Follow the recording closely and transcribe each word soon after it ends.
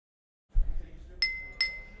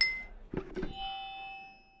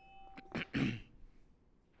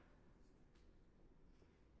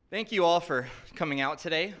Thank you all for coming out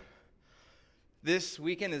today. This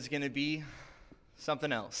weekend is going to be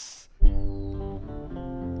something else. Hear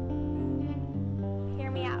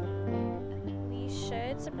me out. We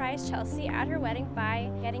should surprise Chelsea at her wedding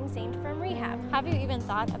by getting Zane from rehab. Have you even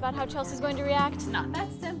thought about how Chelsea's going to react? It's not that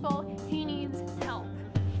simple. He needs help.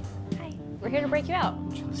 Hi. We're here to break you out.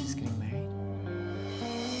 Chelsea's getting married.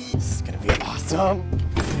 This is gonna be awesome.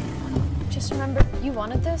 Just remember, you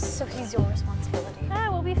wanted this, so he's your responsibility.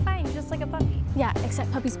 We'll be fine, just like a puppy. Yeah,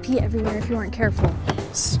 except puppies pee everywhere if you aren't careful.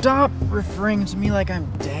 Stop referring to me like I'm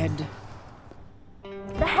dead.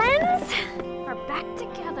 The Hens are back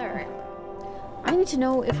together. I need to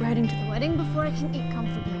know if we're heading to the wedding before I can eat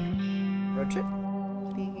comfortably. Road trip?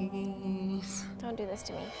 Please. Don't do this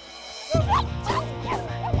to me.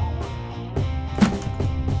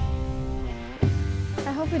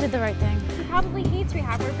 I hope we did the right thing. He probably needs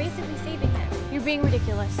rehab. We're basically saving him. You're being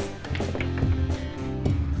ridiculous.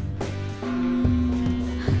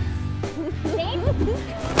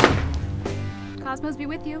 Cosmos be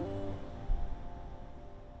with you.